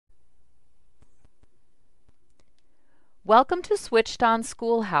Welcome to Switched On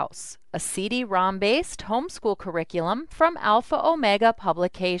Schoolhouse, a CD-ROM-based homeschool curriculum from Alpha Omega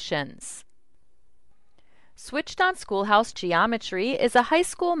Publications. Switched On Schoolhouse Geometry is a high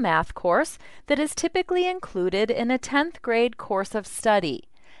school math course that is typically included in a 10th grade course of study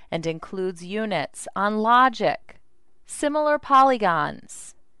and includes units on logic, similar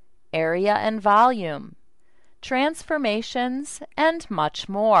polygons, area and volume, transformations, and much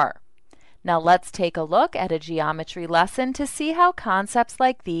more. Now let's take a look at a geometry lesson to see how concepts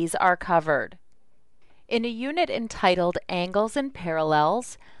like these are covered. In a unit entitled Angles and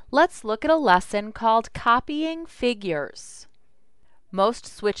Parallels, let's look at a lesson called Copying Figures. Most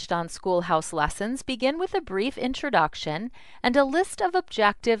Switched On Schoolhouse lessons begin with a brief introduction and a list of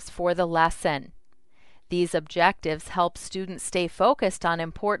objectives for the lesson. These objectives help students stay focused on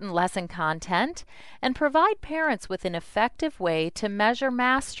important lesson content and provide parents with an effective way to measure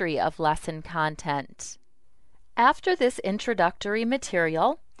mastery of lesson content. After this introductory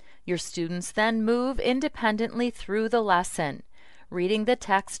material, your students then move independently through the lesson, reading the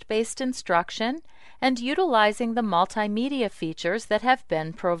text-based instruction and utilizing the multimedia features that have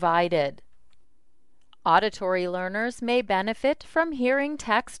been provided. Auditory learners may benefit from hearing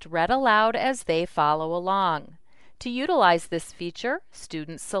text read aloud as they follow along. To utilize this feature,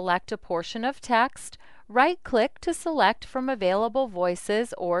 students select a portion of text, right-click to select from available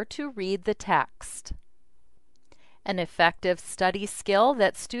voices or to read the text. An effective study skill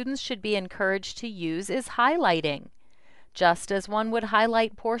that students should be encouraged to use is highlighting. Just as one would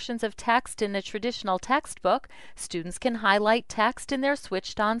highlight portions of text in a traditional textbook, students can highlight text in their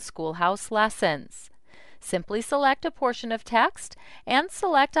Switched On Schoolhouse lessons. Simply select a portion of text and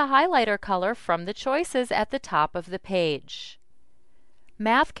select a highlighter color from the choices at the top of the page.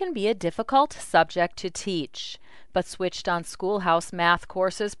 Math can be a difficult subject to teach, but Switched On Schoolhouse math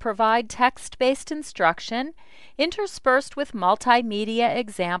courses provide text-based instruction interspersed with multimedia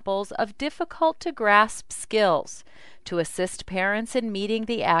examples of difficult-to-grasp skills to assist parents in meeting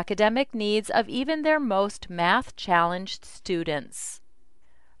the academic needs of even their most math-challenged students.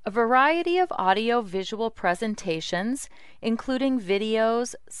 A variety of audio-visual presentations, including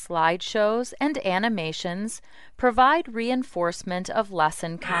videos, slideshows, and animations, provide reinforcement of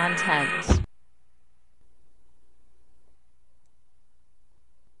lesson content.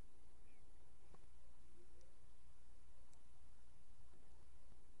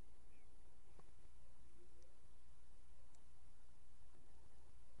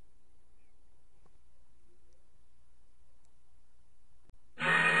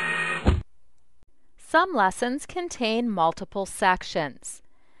 Some lessons contain multiple sections.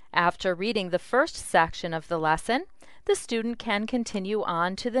 After reading the first section of the lesson, the student can continue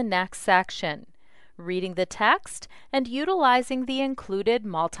on to the next section, reading the text and utilizing the included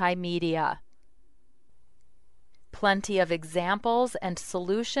multimedia. Plenty of examples and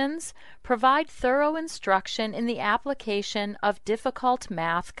solutions provide thorough instruction in the application of difficult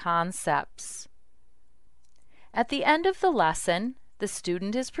math concepts. At the end of the lesson, the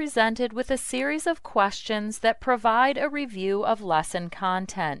student is presented with a series of questions that provide a review of lesson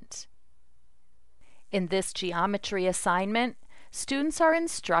content. In this geometry assignment, students are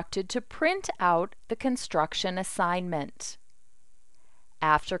instructed to print out the construction assignment.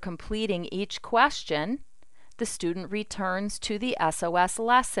 After completing each question, the student returns to the SOS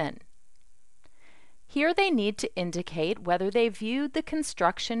lesson. Here they need to indicate whether they viewed the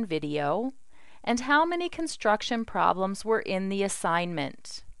construction video and how many construction problems were in the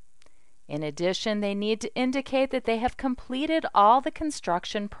assignment. In addition, they need to indicate that they have completed all the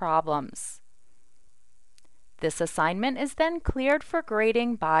construction problems. This assignment is then cleared for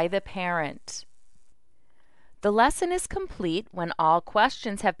grading by the parent. The lesson is complete when all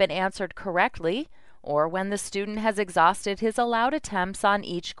questions have been answered correctly or when the student has exhausted his allowed attempts on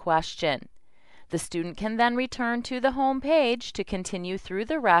each question. The student can then return to the home page to continue through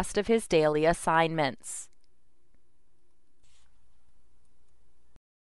the rest of his daily assignments.